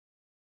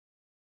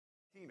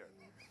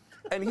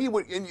And he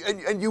would,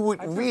 and you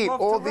would read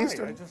all these.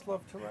 I just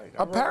love to write.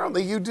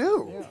 Apparently you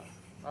do. Yeah,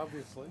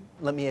 obviously.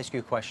 Let me ask you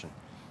a question.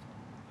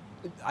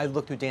 I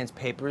looked through Dan's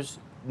papers.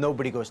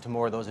 Nobody goes to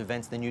more of those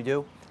events than you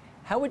do.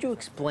 How would you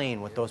explain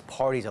what those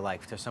parties are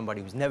like to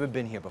somebody who's never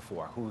been here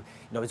before, who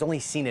has only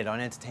seen it on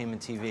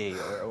entertainment TV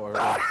or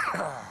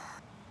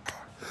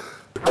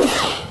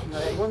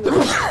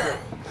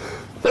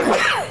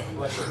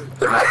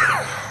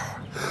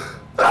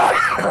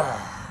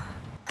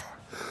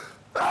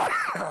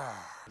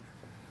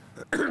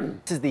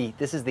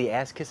This is the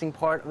ass-kissing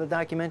part of the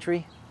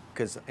documentary,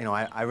 because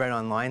I read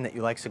online that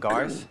you like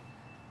cigars,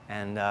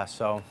 and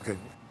so. Okay.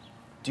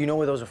 Do you know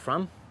where those are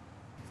from?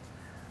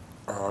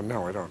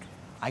 No, I don't.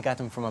 I got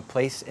them from a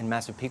place in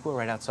Massapequa,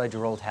 right outside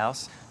your old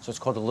house. So it's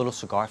called the Little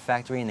Cigar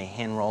Factory, and they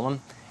hand roll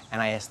them.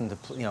 And I asked them to,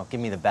 give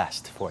me the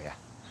best for you.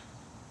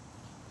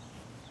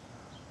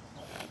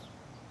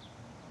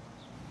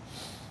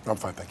 I'm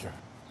fine, thank you.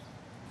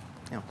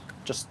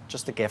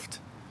 Just a gift.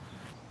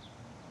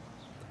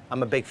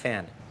 I'm a big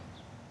fan.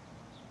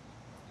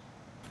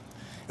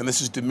 And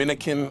this is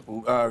Dominican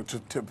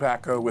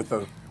tobacco with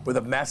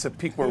a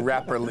Massapequa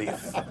wrapper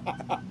leaf.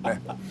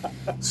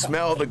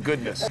 Smell the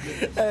goodness.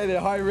 Hey, they're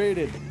high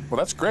rated. Well,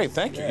 that's great.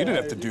 Thank you. You didn't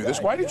have to do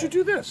this. Why did you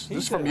do this? This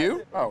is from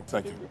you? Oh,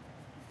 thank you.